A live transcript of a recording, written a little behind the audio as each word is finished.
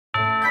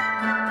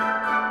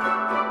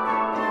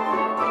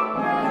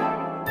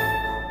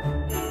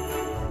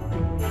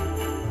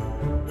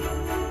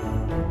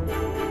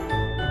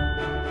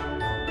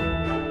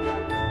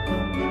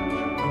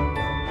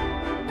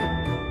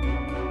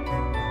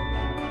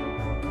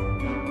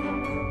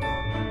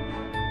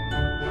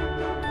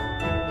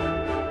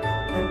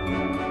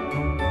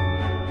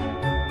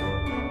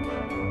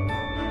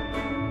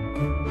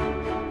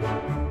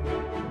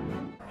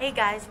Hey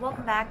guys,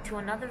 welcome back to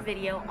another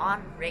video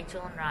on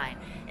Rachel and Ryan.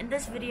 In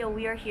this video,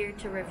 we are here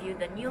to review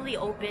the newly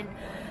opened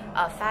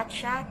Fat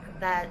Shack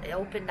that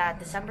opened at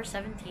December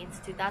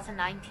 17th,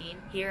 2019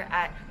 here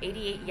at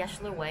 88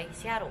 Yesler Way,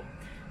 Seattle.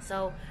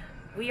 So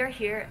we are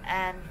here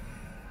and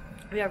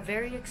we are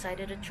very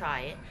excited to try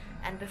it.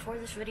 And before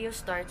this video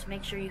starts,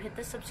 make sure you hit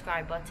the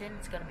subscribe button.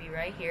 It's going to be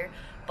right here.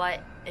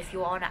 But if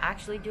you want to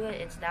actually do it,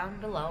 it's down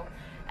below.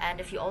 And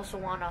if you also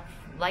want to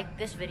like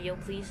this video,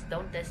 please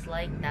don't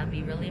dislike. That would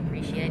be really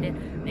appreciated.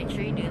 Make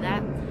sure you do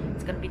that.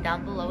 It's going to be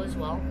down below as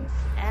well.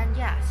 And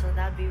yeah, so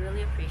that would be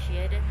really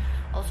appreciated.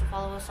 Also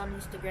follow us on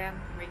Instagram,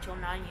 Rachel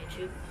and Ryan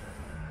YouTube.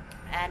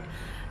 And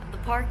the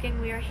parking,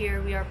 we are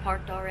here. We are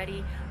parked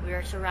already. We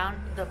are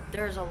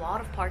there's a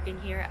lot of parking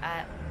here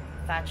at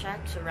Fat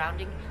Shack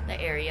surrounding the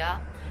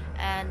area.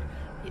 And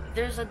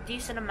there's a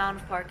decent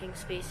amount of parking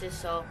spaces,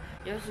 so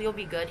you'll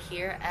be good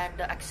here. And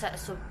the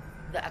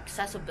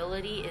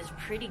accessibility is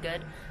pretty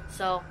good.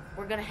 So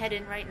we're gonna head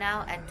in right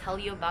now and tell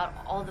you about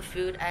all the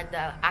food at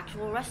the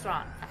actual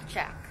restaurant, Fat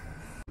Shack.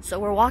 So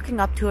we're walking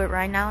up to it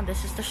right now.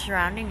 This is the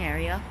surrounding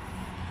area.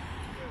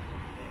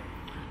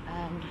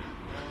 And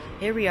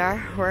here we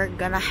are. We're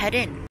gonna head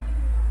in.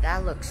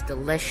 That looks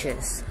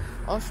delicious.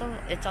 Also,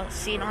 it's all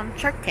seen on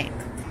Shark Tank.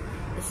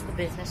 This is the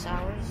business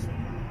hours.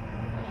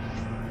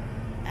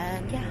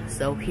 And yeah,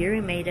 so here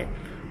we made it.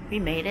 We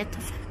made it to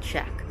Fat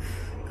Shack.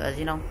 Because,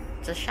 you know,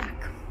 it's a shack.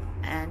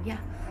 And yeah,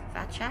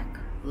 Fat Shack,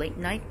 late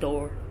night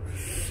door.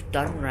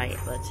 Done right.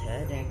 Let's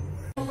head in.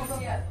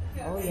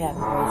 Oh yeah,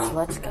 boys,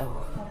 let's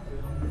go.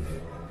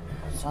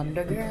 It's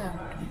underground.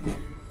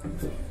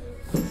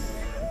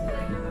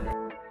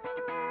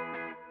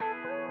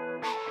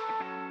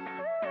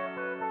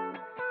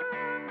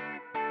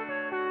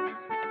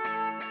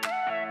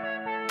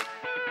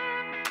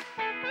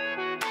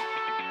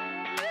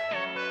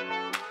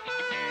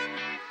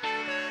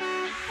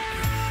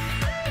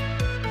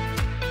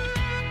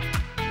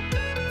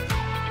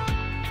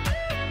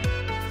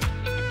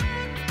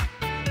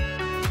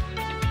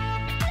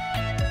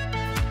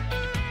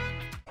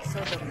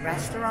 The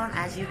restaurant,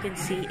 as you can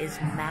see, is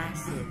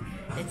massive.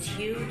 It's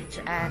huge,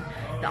 and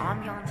the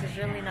ambiance is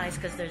really nice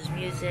because there's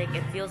music.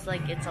 It feels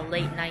like it's a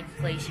late night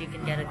place. You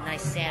can get a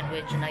nice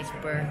sandwich, a nice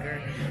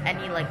burger,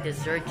 any like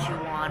dessert you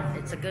want.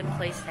 It's a good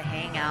place to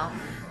hang out.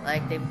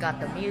 Like, they've got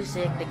the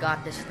music, they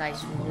got this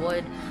nice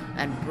wood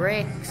and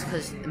bricks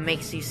because it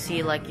makes you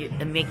see like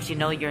it makes you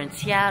know you're in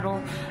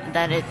Seattle, and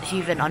that it's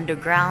even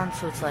underground,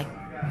 so it's like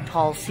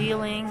tall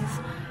ceilings.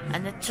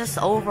 And it's just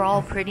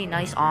overall pretty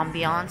nice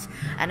ambiance,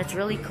 and it's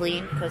really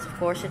clean because of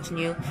course it's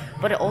new,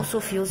 but it also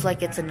feels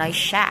like it's a nice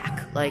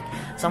shack. Like,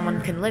 someone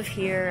can live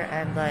here,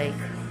 and like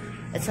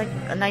it's like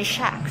a nice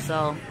shack.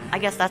 So I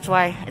guess that's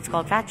why it's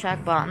called Fat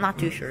Shack, but I'm not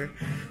too sure.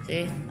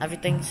 See,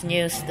 everything's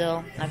new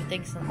still,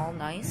 everything's all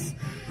nice.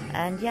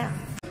 And yeah,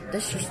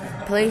 this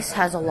place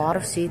has a lot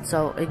of seats,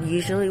 so it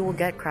usually will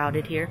get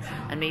crowded here,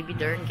 and maybe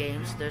during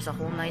games. There's a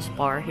whole nice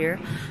bar here.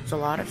 There's a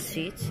lot of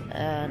seats,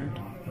 and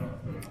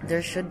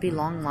there should be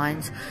long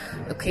lines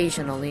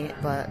occasionally,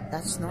 but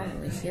that's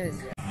normally here.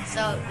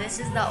 So this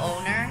is the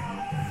owner.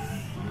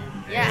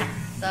 Yeah,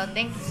 so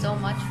thank you so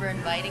much for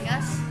inviting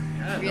us.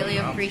 Yeah, really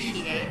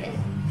appreciate it.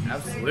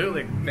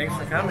 Absolutely. Thanks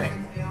for coming.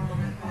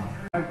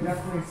 I would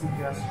definitely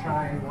suggest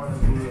trying one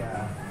of the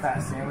fat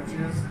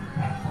sandwiches.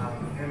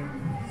 And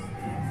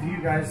do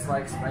you guys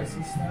like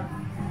spicy stuff?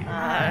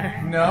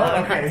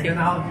 No? Okay, then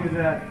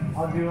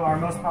I'll do our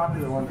most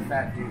popular one, the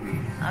Fat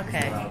Doobie. Okay.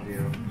 That's what I'll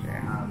do.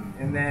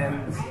 And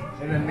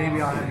then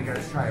maybe I'll have you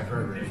guys try a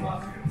burger as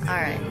well.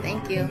 Alright,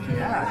 thank you.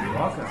 Yeah, you're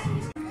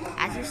welcome.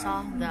 As you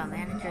saw, the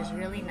manager is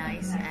really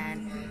nice,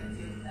 and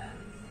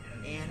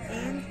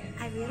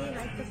I really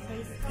like the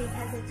place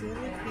because it's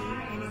really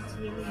clean and it's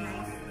really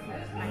nice to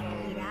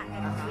eat at,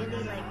 and it's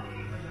really like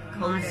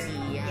cozy.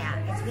 modern.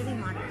 Yeah, it's really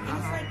modern. And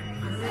it's like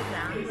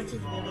underground, which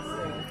is really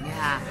cool.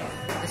 yeah,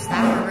 the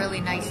staff are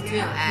really nice too,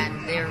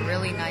 and they're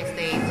really nice.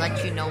 They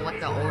let you know what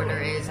the order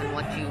is and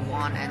what you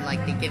want, and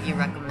like they give you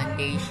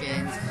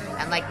recommendations,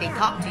 and like they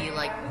talk to you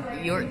like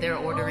they're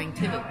ordering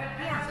too. So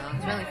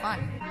it's really fun.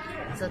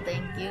 So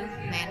thank you,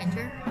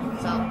 manager.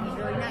 So he's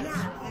really nice.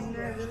 Yeah, and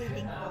we're really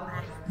thankful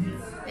that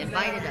They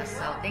invited us,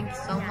 so thank you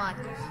so much.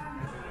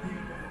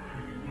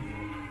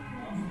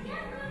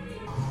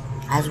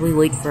 As we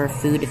wait for our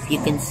food, if you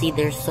can see,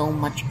 there's so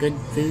much good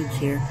foods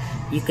here.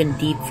 You can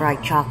deep fry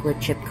chocolate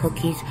chip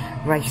cookies,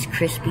 Rice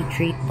Krispie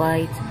treat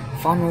bites,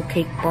 funnel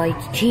cake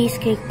bites,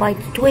 cheesecake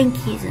bites,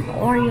 Twinkies, and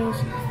Oreos.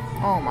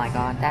 Oh my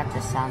god, that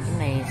just sounds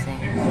amazing.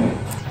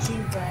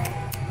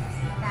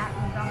 that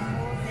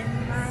rumbled in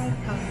my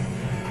tummy.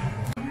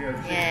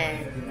 Yeah.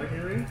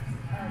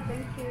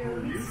 Thank you.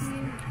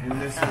 And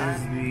this is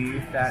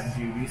the Fat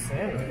Doobie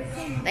sandwich.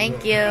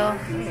 Thank you. You're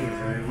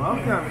very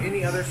welcome.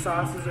 Any other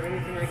sauces or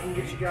anything I can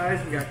get you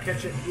guys? We got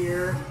ketchup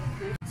here.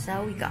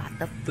 So we got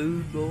the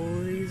food,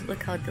 boys.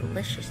 Look how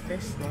delicious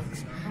this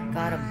looks.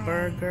 Got a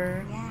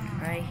burger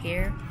right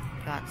here.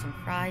 Got some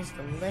fries,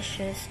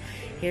 delicious.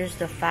 Here's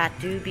the Fat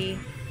Doobie.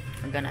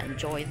 We're gonna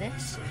enjoy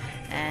this.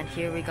 And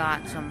here we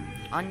got some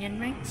onion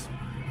rings.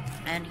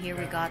 And here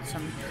we got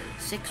some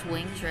 6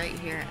 wings right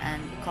here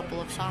and a couple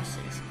of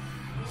sauces.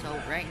 So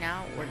right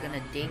now we're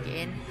gonna dig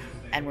in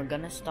and we're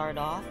gonna start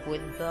off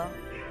with the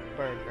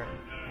burger.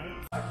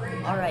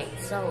 Alright,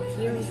 so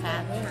here we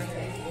have it.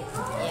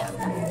 Yeah,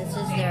 this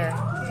is their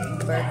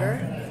burger.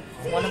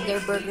 One of their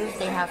burgers,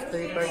 they have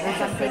 3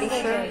 burgers, I'm pretty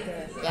sure.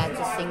 Yeah, it's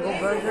a single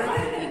burger.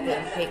 You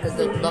can take a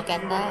good look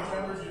at that.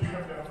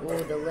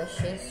 Ooh,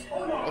 delicious.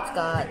 It's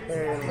got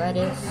their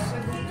lettuce,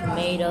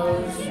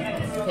 tomatoes,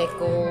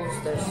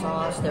 pickles, their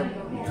sauce, their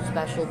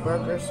special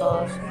burger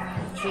sauce,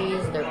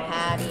 cheese, their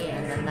patty,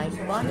 and a nice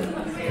bun.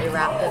 They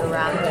wrapped it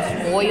around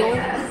this foil,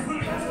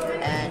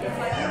 and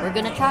we're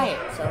gonna try it.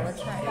 So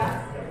let's try it.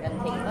 We're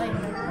gonna take a bite.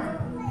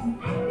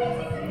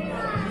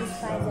 These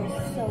fries are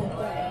so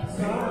good.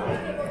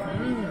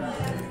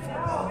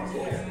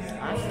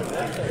 That's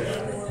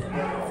delicious.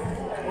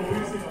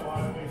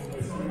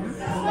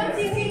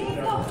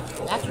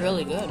 That's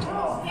really good.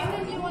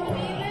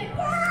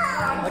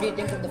 What do you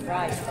think of the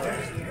fries? I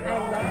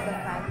love the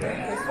fries. They're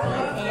crispy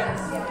and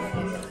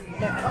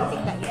they're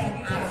everything that you can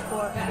ask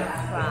for in a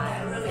fry.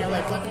 Yeah,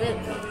 like look at it.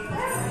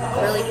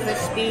 Really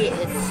crispy.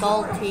 It's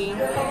salty.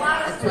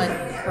 It's like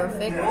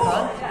perfect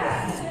crunch.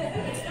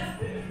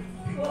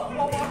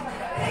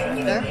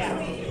 There.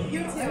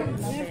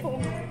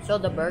 So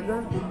the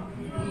burger.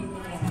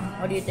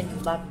 What do you think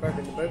about the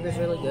burger? The burger's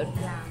really good.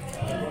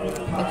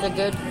 It's a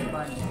good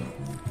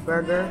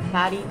burger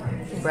patty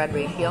to bread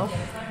ratio,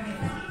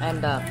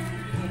 and the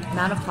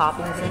amount of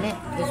toppings in it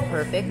is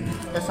perfect.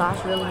 The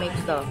sauce really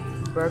makes the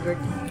burger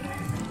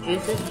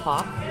juices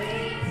pop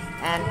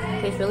and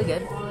tastes really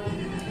good.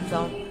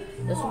 So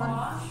this one,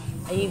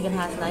 it even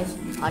has nice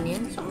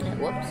onions on it.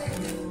 Whoops,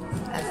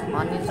 has some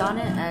onions on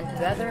it, and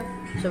together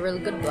it's a really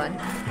good blend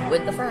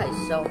with the fries.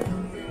 So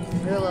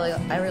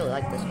I really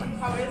like this one.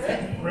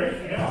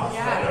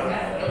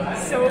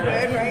 So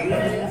good, right?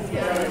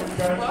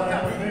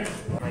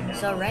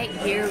 So right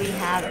here we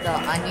have the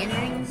onion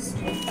rings.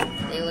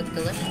 They look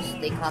delicious.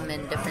 They come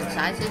in different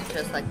sizes,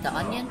 just like the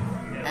onion.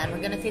 And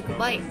we're gonna take a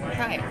bite.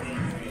 Try it.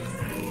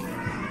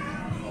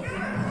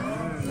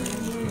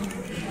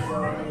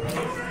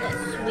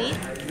 It's sweet.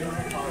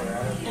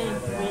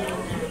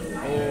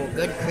 Oh,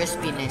 good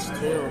crispiness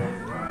too.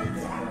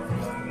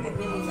 I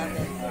really love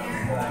it.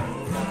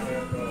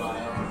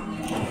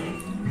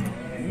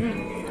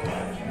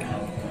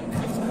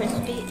 It's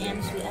crispy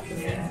and sweet at the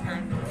same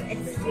time.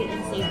 It's sweet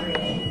and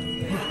savory.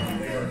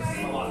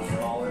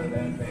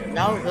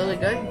 That was really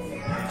good.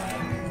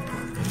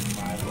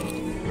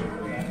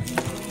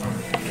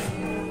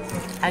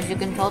 As you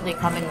can tell, they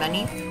come in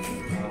many.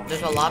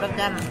 There's a lot of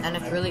them, and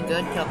it's really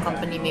good to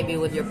accompany maybe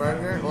with your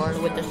burger or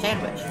with the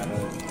sandwich.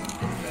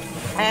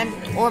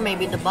 Or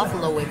maybe the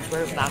buffalo wings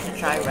we're about to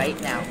try right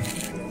now.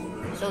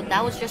 So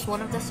that was just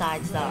one of the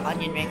sides, the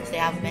onion rings. They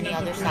have many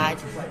other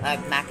sides,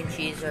 like mac and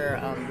cheese or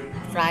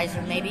fries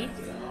maybe.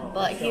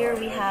 But here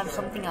we have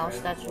something else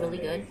that's really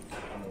good.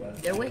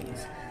 Their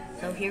wings.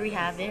 So here we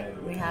have it.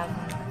 We have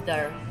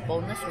their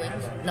boneless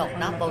wings. No,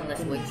 not boneless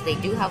wings. They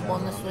do have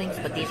boneless wings,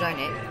 but these aren't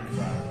it.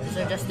 These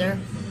are just their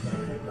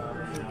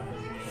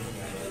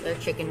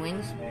chicken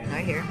wings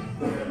right here.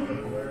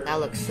 That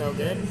looks so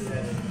good.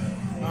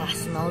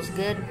 Smells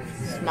good.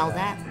 Smell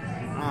that?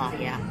 Oh,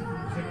 yeah.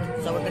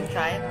 So we're gonna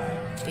try it.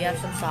 We have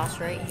some sauce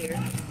right here.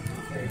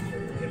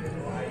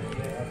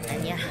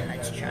 And yeah,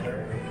 let's try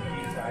it.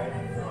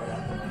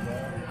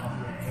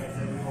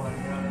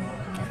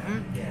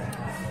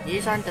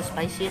 These aren't the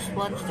spiciest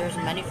ones. There's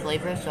many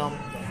flavors, so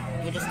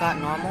we just got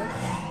normal.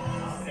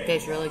 It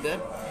tastes really good.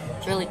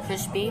 It's really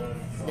crispy.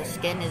 The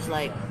skin is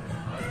like,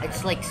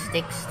 it's like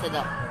sticks to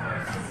the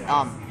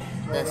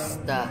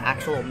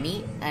actual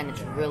meat, and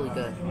it's really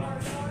good.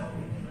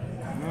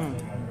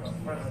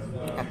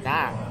 Look at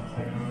that.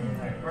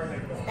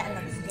 That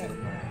looks good.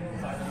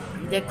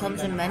 It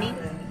comes in many.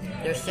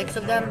 There's 6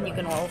 of them. You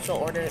can also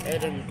order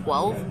it in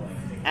 12,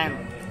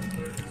 and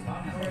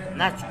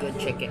that's good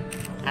chicken.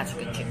 That's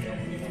good chicken.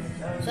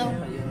 So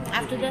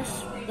after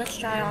this, let's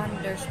try on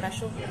their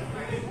special,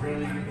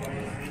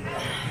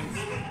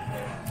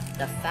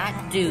 the Fat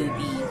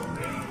Doobie.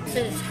 This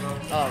is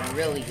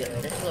really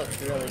good. This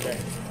looks really good.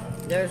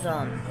 There's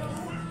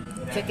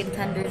chicken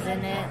tenders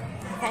in it,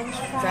 French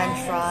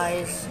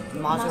fries,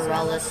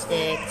 mozzarella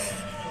sticks,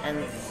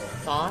 and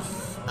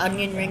sauce.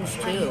 Onion rings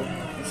too.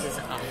 This is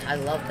I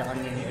love the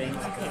onion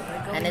rings.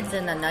 And it's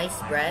in a nice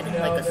bread,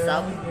 like a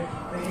sub.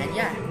 And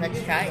yeah,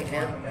 let's try it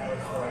now.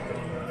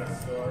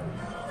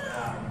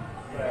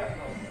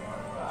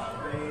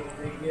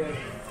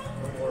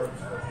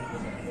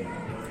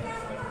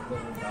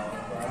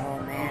 Oh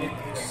man, it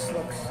just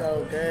looks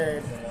so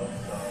good.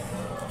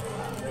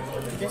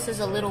 This is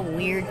a little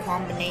weird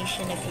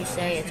combination if you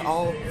say it's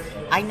all...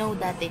 I know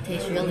that they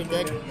taste really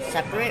good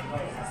separate,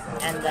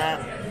 and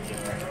that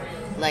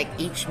like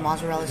each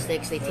mozzarella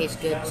sticks, they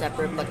taste good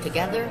separate, but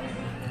together,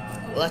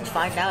 let's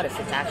find out if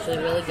it's actually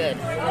really good.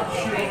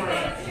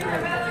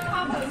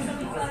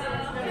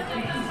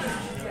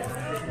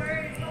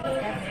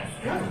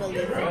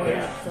 Unbelievable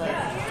good.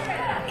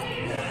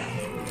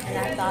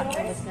 and I thought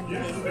it was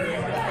gonna taste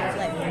weird, but it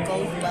like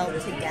goes well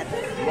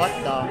together. What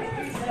the?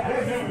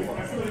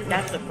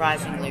 That's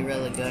surprisingly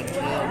really good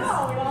too.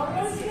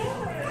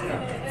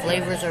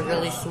 Flavors are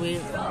really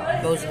sweet.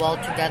 Goes well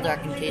together. I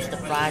can taste the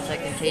fries. I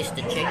can taste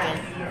the chicken.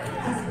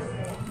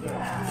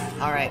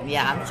 Alright,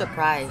 yeah, I'm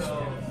surprised.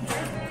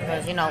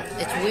 Because, you know,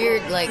 it's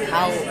weird, like,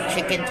 how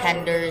chicken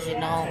tenders, you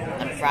know,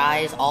 and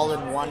fries all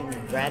in one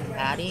bread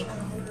patty.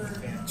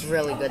 It's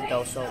really good,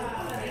 though, so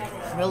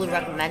really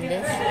recommend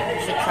this.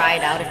 You should try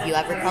it out if you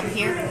ever come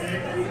here.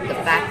 The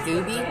Fat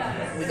Doobie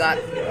we got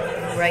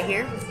right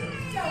here.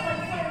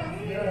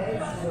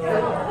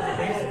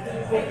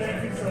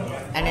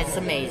 And it's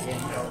amazing.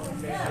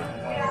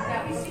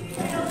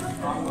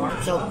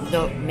 So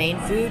the main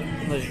food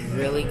was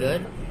really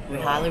good. We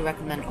highly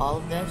recommend all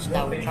of this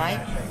that we tried.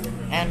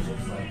 And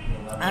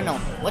I don't know,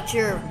 what's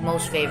your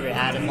most favorite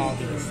out of all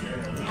these?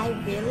 I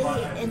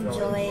really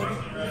enjoyed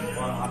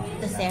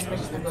the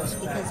sandwich the most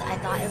because I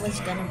thought it was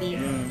gonna be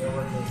weird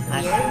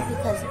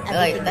because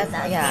everything that's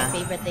my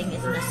favorite thing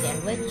is in a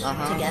sandwich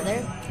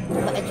together.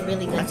 But it's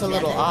really good. That's a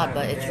little odd,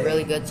 but it's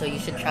really good, so you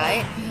should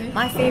try it.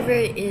 My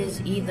favorite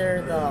is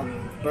either the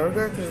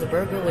burger, because the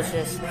burger was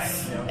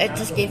it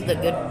just gave the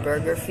good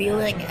burger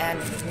feeling,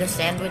 and the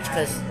sandwich,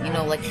 because, you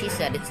know, like she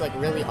said, it's like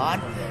really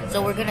odd.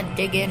 So we're gonna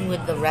dig in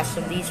with the rest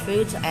of these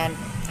foods, and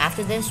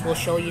after this we'll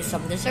show you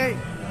some dessert.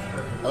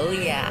 Oh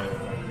yeah.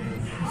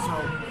 So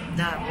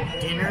the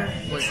dinner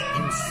was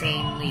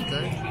insanely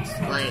good.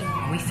 Like,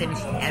 we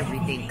finished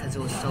everything because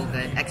it was so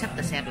good, except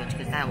the sandwich,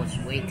 because that was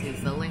way too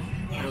filling,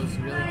 but it was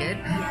really good.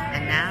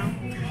 And now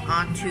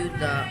on to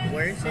the,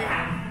 where is it?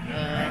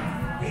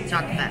 It's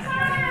on the back.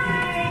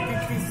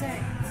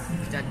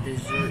 The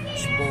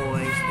desserts,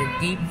 boys. The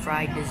deep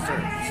fried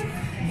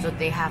desserts. So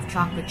they have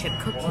chocolate chip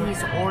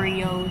cookies,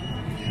 Oreos,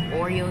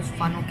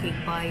 funnel cake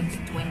bites,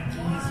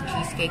 Twinkies,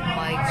 cheesecake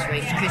bites,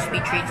 Rice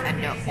Krispie treats,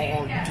 and they're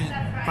all deep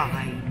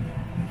fried.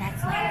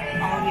 That's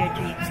like all your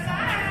dreams come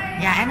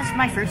true. Yeah, and it's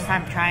my first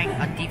time trying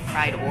a deep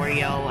fried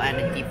Oreo and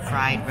a deep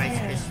fried Rice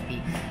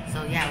Krispie.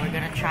 So yeah, we're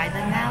gonna try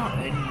them now.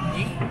 We're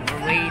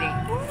waiting.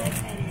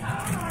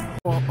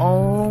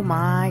 Oh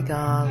my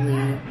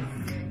golly.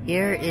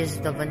 Here is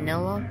the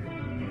vanilla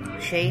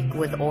shake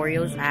with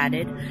Oreos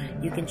added.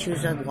 You can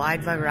choose a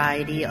wide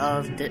variety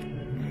of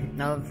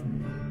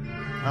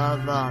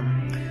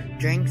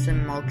drinks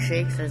and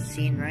milkshakes as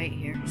seen right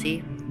here.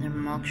 See, there are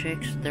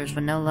milkshakes. There's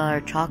vanilla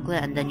or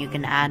chocolate, and then you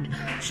can add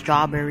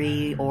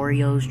strawberry,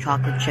 Oreos,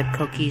 chocolate chip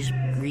cookies,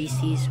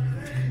 Reese's.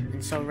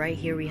 And so right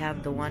here we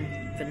have the one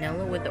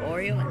vanilla with the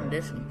Oreo, and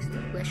this looks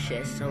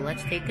delicious. So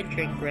let's take a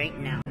drink right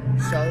now.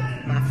 So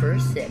my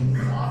first sip.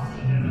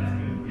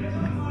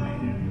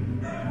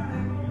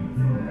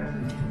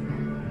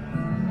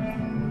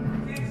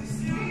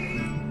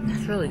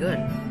 That's really good.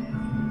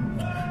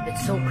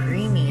 It's so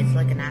creamy. It's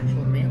like an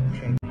actual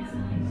milkshake.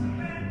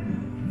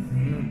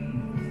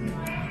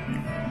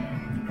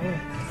 Oh,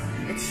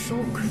 it's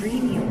so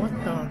creamy. What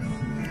the?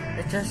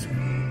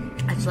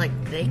 It's like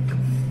thick,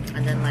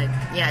 and then like,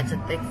 yeah, it's a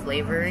thick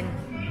flavoring,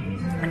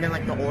 and then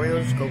like the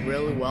Oreos go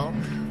really well.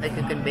 Like,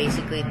 you can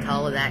basically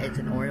tell that it's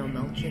an Oreo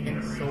milkshake, and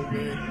it's so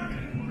good.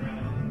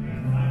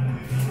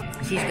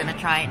 She's gonna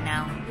try it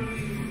now.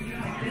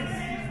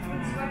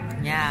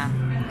 Yeah.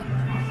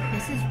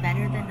 This is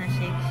better than the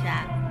Shake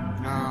Shack.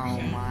 Oh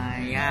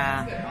my,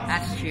 yeah,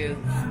 that's true.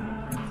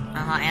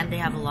 And they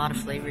have a lot of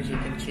flavors you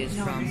can choose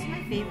from. This is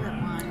my favorite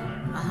one.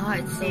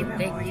 It's so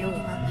thick too.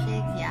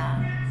 Milkshake,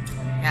 yeah.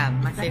 Yeah,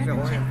 my favorite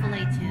Oreo.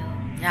 Chick-fil-A too.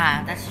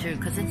 Yeah, that's true,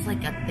 because it's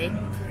like a thick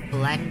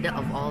blend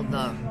of all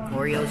the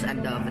Oreos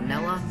and the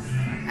vanilla,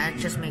 and it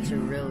just makes it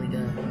really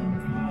good.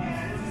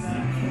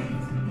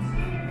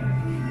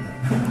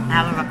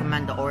 I would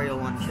recommend the Oreo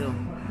one too.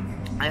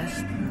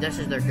 This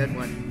is their good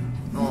one.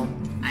 Well,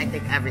 I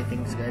think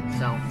everything's good,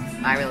 so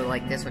I really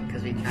like this one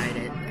because we tried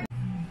it.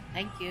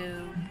 Thank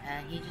you.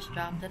 And he just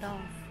dropped it off.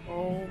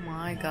 Oh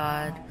my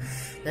god.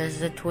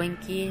 There's a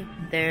Twinkie.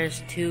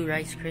 There's 2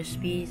 Rice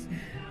Krispies.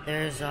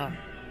 There's a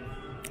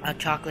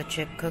chocolate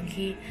chip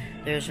cookie.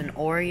 There's an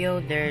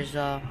Oreo. There's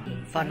a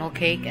funnel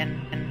cake and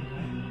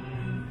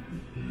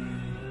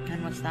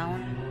what's that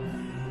one?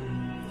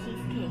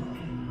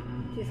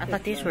 Cheesecake. I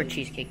thought these were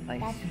cheesecake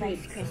bites. That's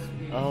Rice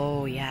Krispies.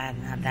 Oh yeah,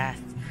 now that.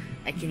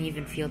 I can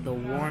even feel the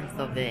warmth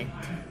of it.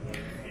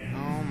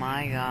 Oh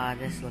my god,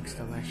 this looks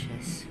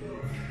delicious.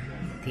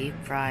 Deep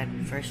fried,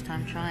 first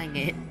time trying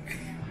it.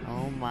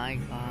 Oh my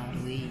god,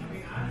 Oh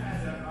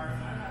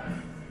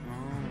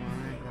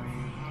my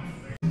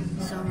god.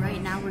 So right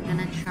now we're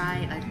gonna try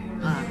a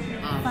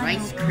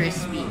Rice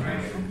Krispie.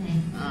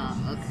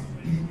 Okay.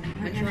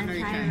 Which one are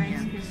we trying?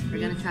 Yeah. We're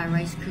gonna try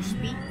Rice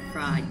Krispie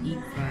fried,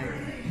 deep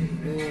fried.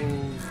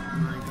 Oh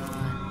my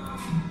god.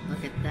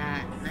 Look at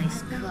that.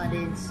 Nice cut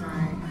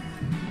inside.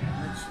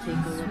 Let's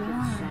take a look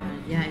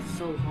inside. Yeah, it's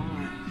so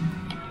hot.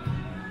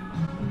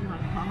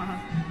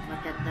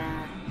 Look at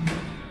that.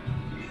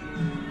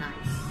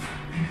 Nice.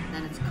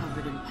 Then it's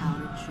covered in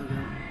powdered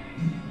sugar.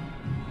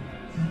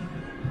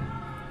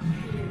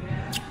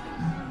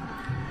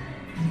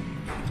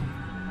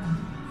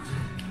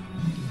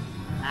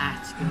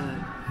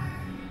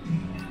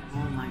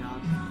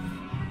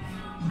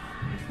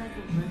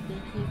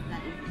 birthday cake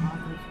that you've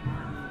always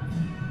wanted?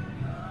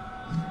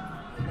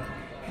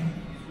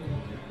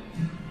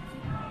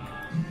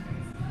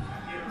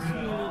 It's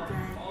really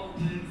good.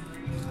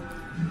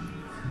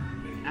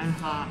 And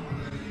hot.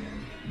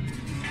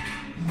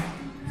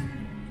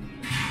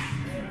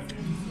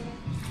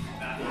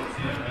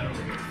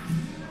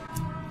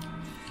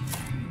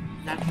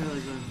 That's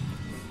really good.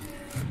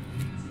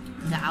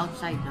 The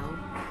outside dough,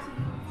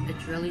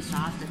 it's really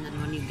soft, and then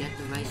when you get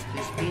the Rice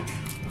Krispie,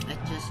 it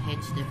just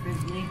hits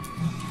differently.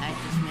 It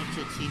just makes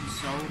it seem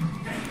so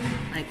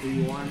like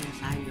warm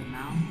inside your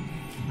mouth,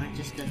 or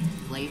just the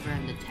flavor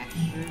and the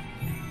texture.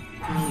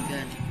 It's really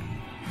good.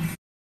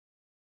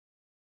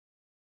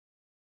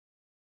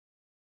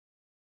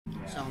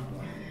 So,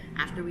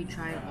 after we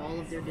tried all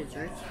of their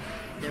desserts,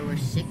 there were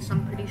 6,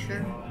 I'm pretty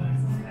sure.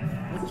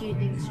 What do you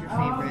think is your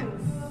favorite?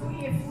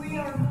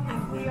 I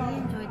really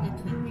enjoyed the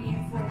Twinkie.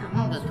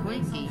 Oh, the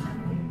Twinkie.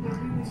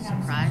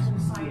 Surprise?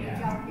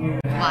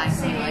 Why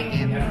do you like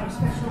it? Because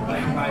of the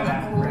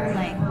cool,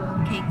 like,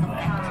 cake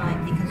effect to it,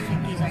 because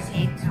Twinkies are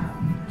cakes.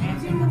 And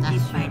it's like a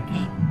deep fried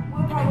cake.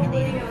 And I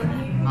really enjoyed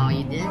that. Oh,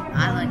 you did?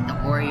 I like the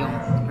Oreo,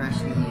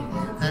 personally.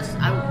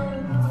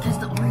 Because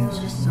the Oreo is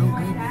just so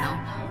good, you know?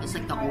 It's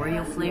like the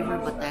Oreo flavor,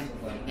 but then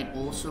it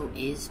also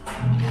is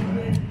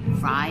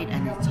fried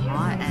and it's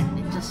hot, and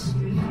it's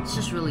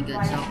just really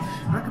good. So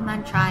I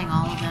recommend trying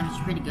all of them. It's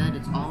pretty good.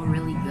 It's all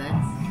really good.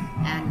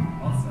 And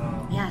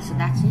yeah, so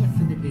that's it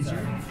for the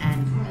dessert.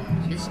 And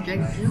this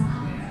drink too,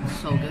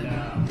 so good.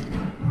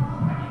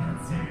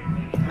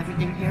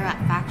 Everything here at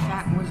Fat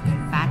Shack was good.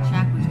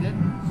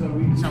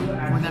 So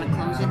we're gonna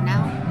close it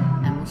now,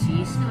 and we'll see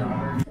you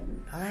soon.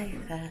 Bye,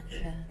 Fat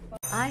Shack.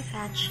 Bye,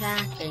 Fat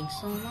Shack.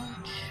 Thanks so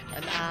much.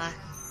 Bye-bye.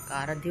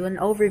 Gotta do an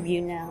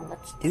overview now.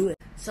 Let's do it.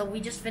 So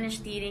we just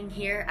finished eating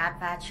here at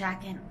Fat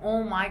Shack, and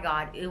oh my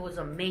god, it was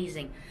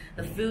amazing.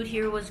 The food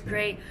here was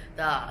great.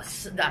 The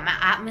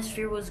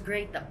atmosphere was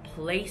great. The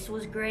place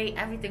was great.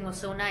 Everything was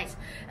so nice.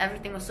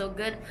 Everything was so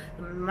good.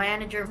 The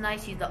manager was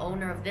nice. He's the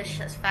owner of this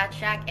Fat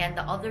Shack, and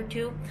the other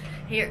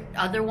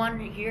one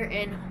here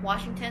in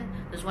Washington.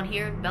 There's one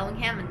here in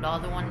Bellingham, and the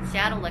other one in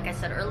Seattle, like I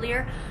said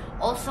earlier.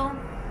 Also,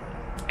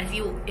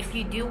 if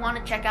you do want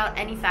to check out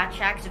any Fat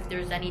Shacks, if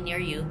there's any near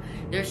you,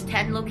 there's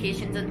 10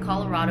 locations in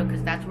Colorado,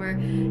 because that's where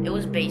it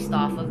was based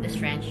off of, this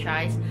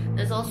franchise.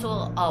 There's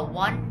also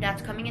one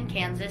that's coming in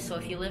Kansas, so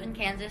if you live in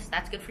Kansas,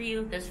 that's good for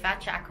you. There's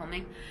Fat Shack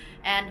coming,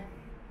 and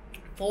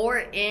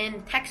 4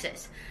 in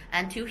Texas,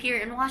 and 2 here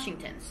in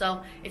Washington.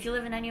 So if you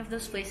live in any of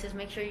those places,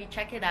 make sure you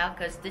check it out,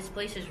 because this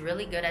place is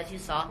really good. As you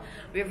saw,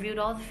 we reviewed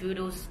all the food.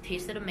 It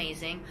tasted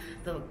amazing.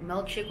 The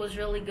milkshake was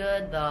really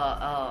good.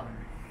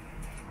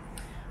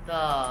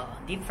 The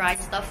deep fried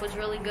stuff was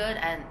really good,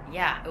 and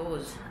yeah, it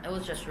was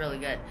just really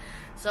good.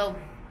 So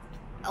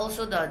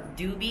also the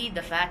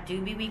fat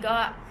doobie we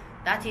got,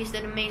 that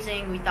tasted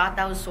amazing. We thought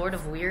that was sort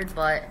of weird,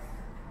 but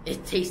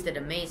it tasted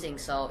amazing.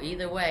 So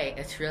either way,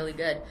 it's really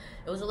good.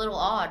 It was a little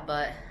odd,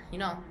 but you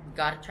know, you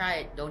gotta try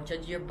it. Don't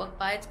judge your book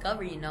by its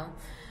cover, you know.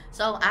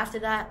 So after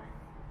that,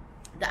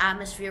 the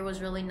atmosphere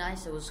was really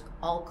nice. It was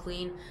all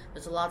clean.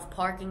 There's a lot of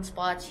parking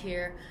spots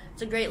here.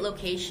 It's a great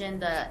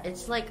location.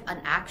 It's like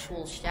an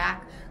actual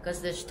shack,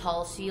 because there's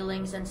tall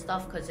ceilings and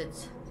stuff, because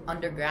it's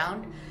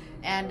underground.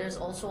 And there's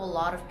also a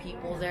lot of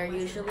people there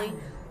usually.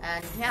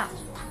 And yeah,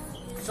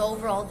 so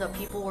overall the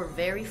people were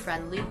very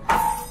friendly.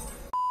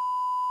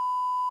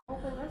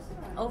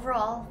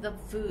 Overall,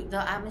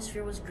 the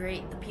atmosphere was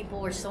great. The people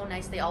were so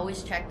nice. They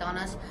always checked on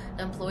us.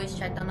 The employees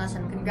checked on us.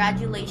 And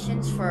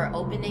congratulations for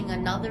opening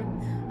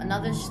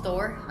another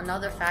store,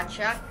 another Fat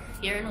Shack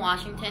here in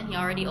Washington. He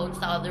already owns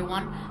the other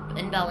one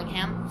in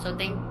Bellingham. So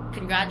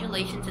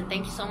congratulations, and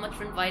thank you so much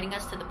for inviting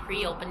us to the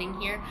pre-opening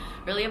here.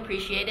 Really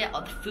appreciate it.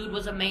 The food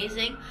was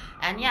amazing,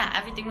 and yeah,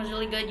 everything was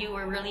really good. You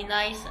were really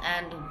nice,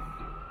 and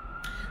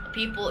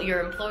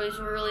your employees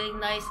were really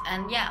nice,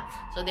 and yeah,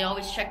 so they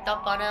always checked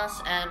up on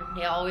us, and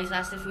they always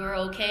asked if we were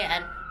okay,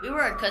 and we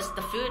were, because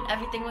the food,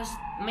 everything was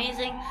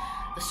amazing.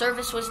 The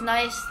service was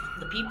nice,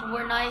 the people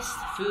were nice,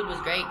 the food was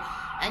great,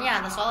 and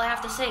yeah, that's all I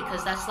have to say,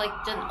 because that's like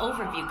an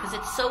overview, because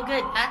it's so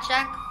good. Fat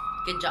Shack,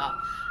 good job.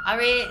 I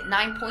rate it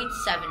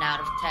 9.7 out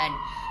of 10.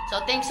 So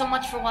thanks so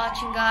much for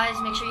watching, guys.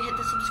 Make sure you hit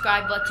the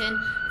subscribe button.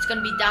 It's going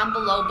to be down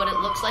below, but it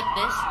looks like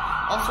this.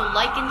 Also,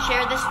 like and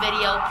share this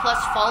video. Plus,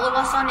 follow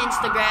us on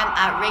Instagram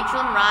at Rachel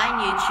and Ryan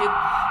YouTube.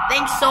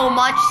 Thanks so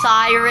much,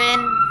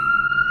 Siren.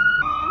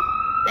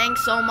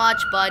 Thanks so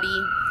much,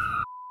 buddy.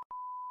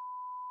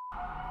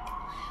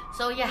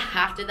 So yeah,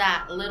 after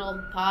that, a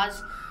little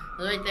pause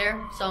right there.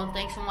 So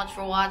thanks so much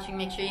for watching.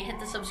 Make sure you hit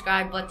the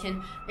subscribe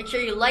button. Make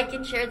sure you like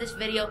and share this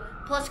video.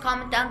 Plus,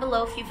 comment down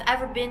below if you've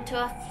ever been to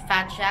a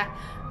Fat Shack,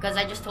 because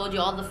I just told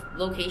you all the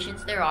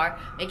locations there are.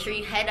 Make sure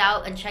you head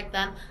out and check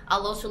them.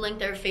 I'll also link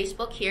their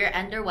Facebook here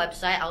and their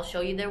website. I'll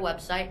show you their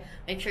website.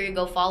 Make sure you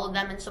go follow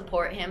them and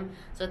support him.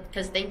 So,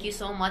 because thank you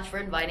so much for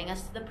inviting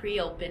us to the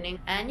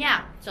pre-opening. And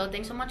yeah, so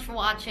thanks so much for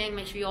watching.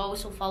 Make sure you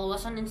also follow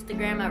us on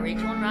Instagram at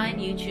Rachel and Ryan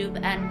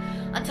YouTube.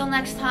 And until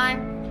next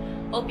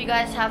time, hope you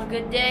guys have a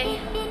good day.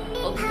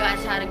 Hope you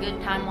guys had a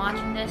good time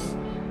watching this.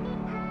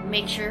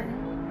 make sure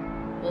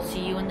we'll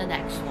see you in the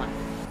next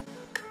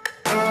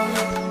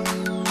one.